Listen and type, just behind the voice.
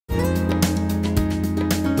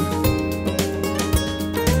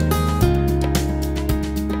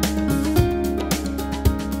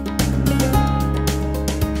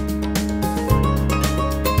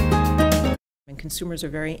consumers are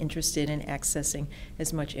very interested in accessing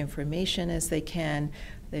as much information as they can.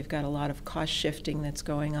 They've got a lot of cost shifting that's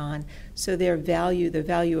going on. So the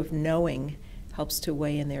value of knowing helps to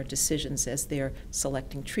weigh in their decisions as they're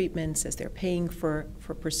selecting treatments, as they're paying for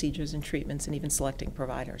procedures and treatments, and even selecting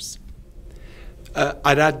providers.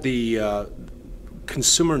 I'd add the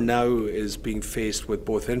consumer now is being faced with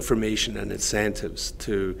both information and incentives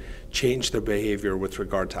to change their behavior with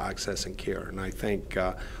regard to accessing care. And I think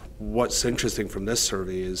what's interesting from this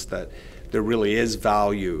survey is that there really is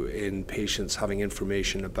value in patients having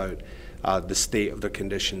information about the state of their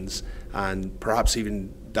conditions and perhaps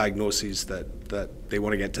even diagnoses that they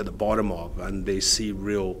want to get to the bottom of, and they see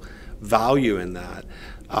real value in that.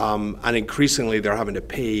 And increasingly they're having to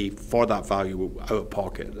pay for that value out of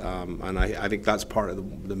pocket. And I think that's part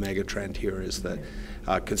of the mega trend here, is that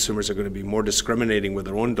consumers are going to be more discriminating with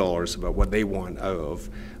their own dollars about what they want out of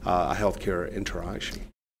a healthcare interaction.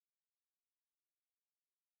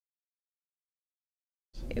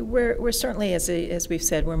 We're certainly, as we've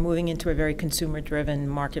said, we're moving into a very consumer-driven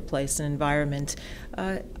marketplace and environment.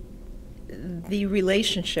 The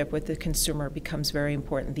relationship with the consumer becomes very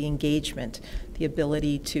important, the engagement, the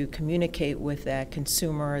ability to communicate with that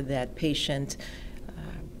consumer, that patient,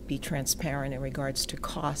 be transparent in regards to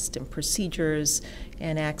cost and procedures,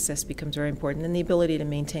 and access becomes very important, and the ability to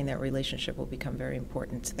maintain that relationship will become very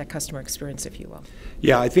important, that customer experience, if you will.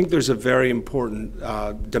 Yeah, I think there's a very important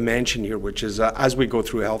dimension here, which is as we go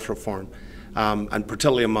through health reform, and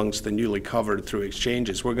particularly amongst the newly covered through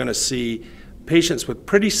exchanges, we're going to see patients with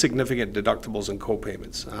pretty significant deductibles and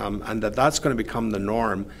co-payments, and that's going to become the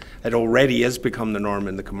norm. It already has become the norm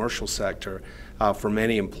in the commercial sector for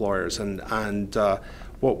many employers, and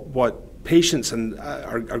what patients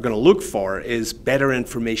are going to look for is better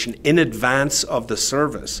information in advance of the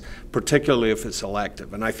service, particularly if it's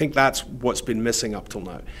elective. And I think that's what's been missing up till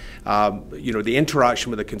now. You know, the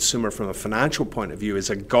interaction with the consumer from a financial point of view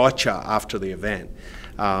is a gotcha after the event.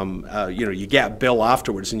 You know, you get a bill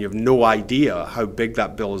afterwards and you have no idea how big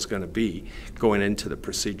that bill is going to be going into the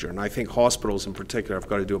procedure. And I think hospitals in particular have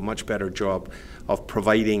got to do a much better job of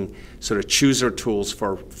providing sort of chooser tools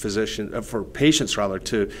for patients rather,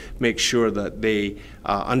 to make sure that they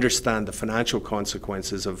understand the financial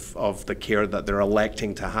consequences of the care that they're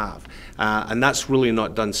electing to have. And that's really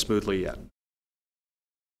not done smoothly yet.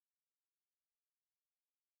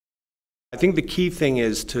 I think the key thing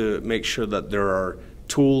is to make sure that there are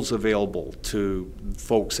tools available to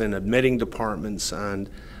folks in admitting departments and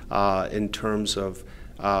in terms of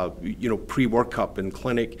you know, pre-workup in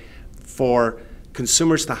clinic, for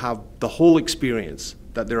consumers to have the whole experience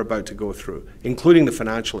that they're about to go through, including the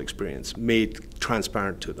financial experience, made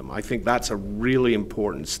transparent to them. I think that's a really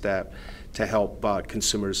important step to help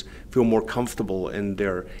consumers feel more comfortable in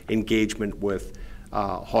their engagement with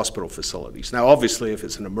hospital facilities. Now, obviously, if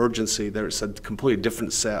it's an emergency, there's a completely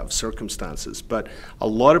different set of circumstances, but a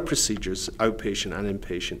lot of procedures, outpatient and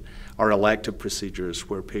inpatient, are elective procedures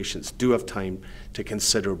where patients do have time to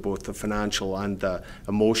consider both the financial and the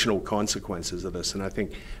emotional consequences of this. And I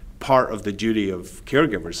think part of the duty of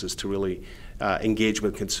caregivers is to really engage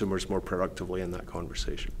with consumers more productively in that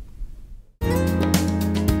conversation.